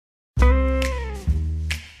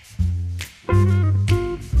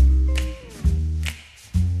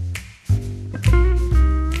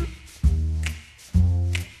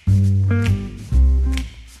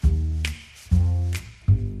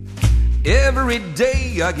Every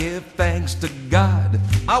day I give thanks to God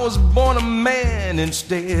I was born a man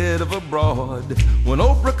instead of a broad. When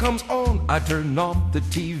Oprah comes on, I turn off the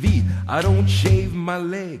TV. I don't shave my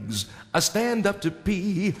legs, I stand up to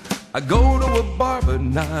pee. I go to a barber,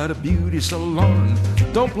 not a beauty salon.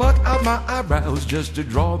 Don't pluck out my eyebrows just to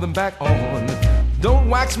draw them back on. Don't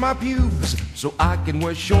wax my pubes so I can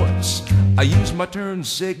wear shorts. I use my turn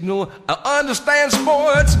signal, I understand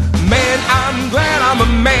sports. Man, I'm glad I'm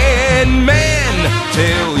a man,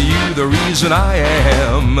 tell you the reason I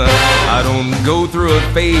am. I don't go through a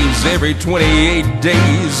phase every 28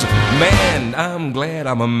 days. Man, I'm glad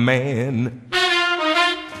I'm a man.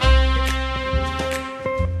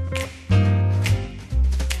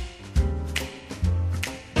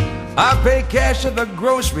 I pay cash at the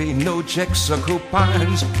grocery, no checks or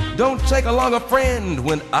coupons. Don't take along a friend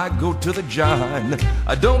when I go to the John.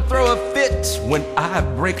 I don't throw a fit when I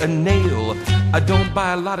break a nail. I don't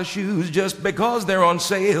buy a lot of shoes just because they're on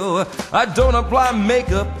sale. I don't apply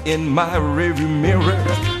makeup in my rearview mirror.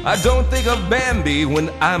 I don't think of Bambi when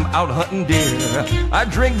I'm out hunting deer. I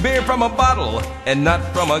drink beer from a bottle and not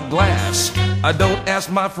from a glass. I don't ask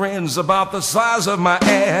my friends about the size of my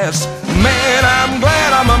ass. Man, I'm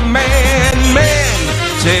glad I'm a man,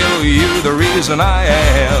 tell you the reason I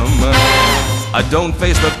am. I don't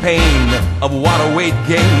face the pain of water weight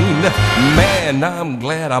gain. Man, I'm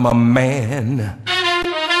glad I'm a man.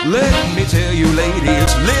 Let me tell you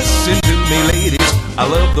ladies, listen to me ladies, I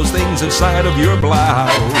love those things inside of your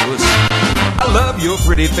blouse. I love your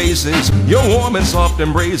pretty faces, your warm and soft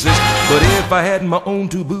embraces. But if I had my own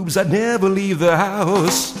two boobs, I'd never leave the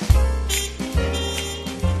house.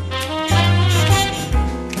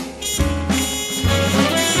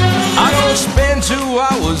 I don't spend 2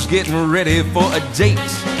 hours getting ready for a date.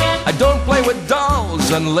 I don't play with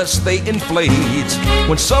dolls unless they inflate.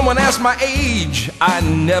 When someone asks my age, I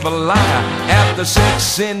never lie. After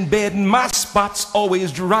sex in bed, my spot's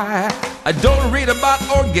always dry. I don't read about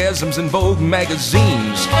orgasms in Vogue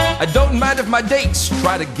magazines. I don't mind if my dates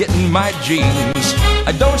try to get in my jeans.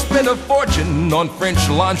 I don't spend a fortune on French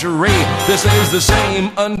lingerie. This is the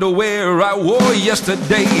same underwear I wore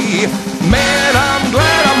yesterday. Man, I'm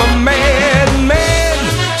glad I'm a man,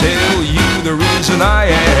 tell you the reason I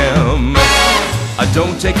am. I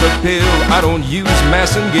don't take a pill, I don't use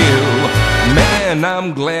Massengill. Man,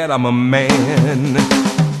 I'm glad I'm a man.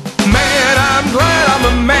 Man, I'm glad I'm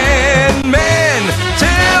a man,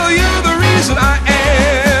 tell you the reason I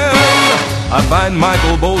am. I find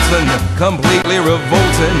Michael Bolton completely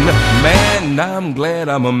revolting. Man, I'm glad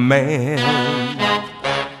I'm a man.